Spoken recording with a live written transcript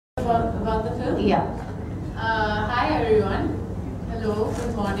about the film? Yeah. Hi everyone. Hello,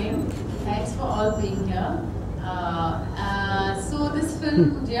 good morning. Thanks for all being here. So this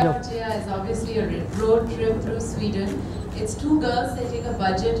film, Jia-aur-Jia, is obviously a road trip through Sweden. It's two girls, they take a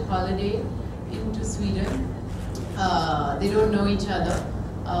budget holiday into Sweden. They don't know each other.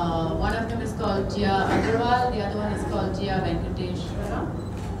 One of them is called Jia Agarwal, the other one is called Jia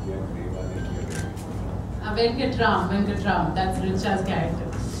Venkatram, that's Richa's character.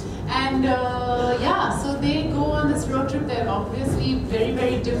 And yeah, so they go on this road trip. They're obviously very,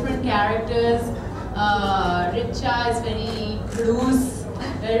 very different characters. Richa is very loose,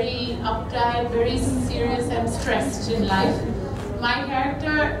 very uptight, very serious and stressed in life. My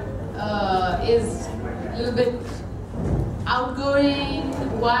character is a little bit outgoing,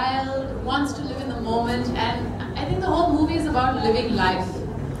 wild, wants to live in the moment, and I think the whole movie is about living life.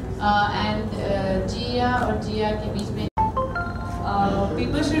 Jia-aur-Jia ke beech mein.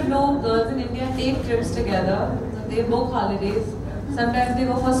 People should know girls in India take trips together. They book holidays. Sometimes they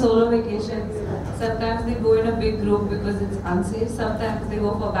go for solo vacations. Sometimes they go in a big group because it's unsafe. Sometimes they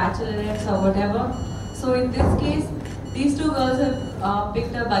go for bachelorettes or whatever. So in this case, these two girls have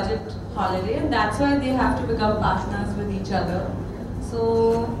picked a budget holiday, and that's why they have to become partners with each other.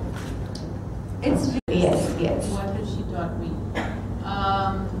 So it's really Yes. What has she taught me?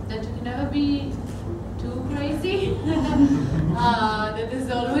 That you can never be too crazy. That there's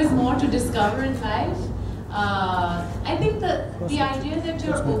always more to discover in life. I think the idea that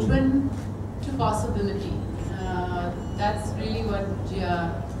you're open to possibility. That's really what Jia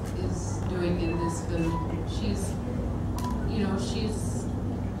is doing in this film. She's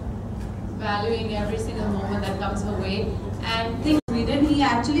valuing every single moment that comes her way. And in Sweden, he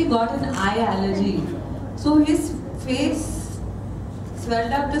actually got an eye allergy. So his face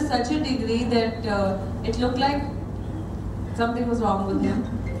swelled up to such a degree that it looked like something was wrong with him.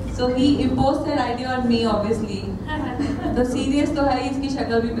 So he imposed that idea on me, obviously. तो serious तो है, इसकी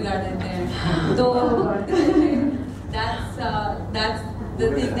शक्ल भी बिगाड़ देते हैं. तो that's the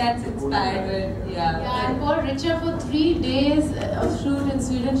thing that's inspired with, Yeah, and poor Richa, for 3 days of shoot in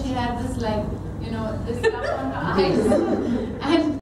Sweden, she had this this stuff on her eyes. And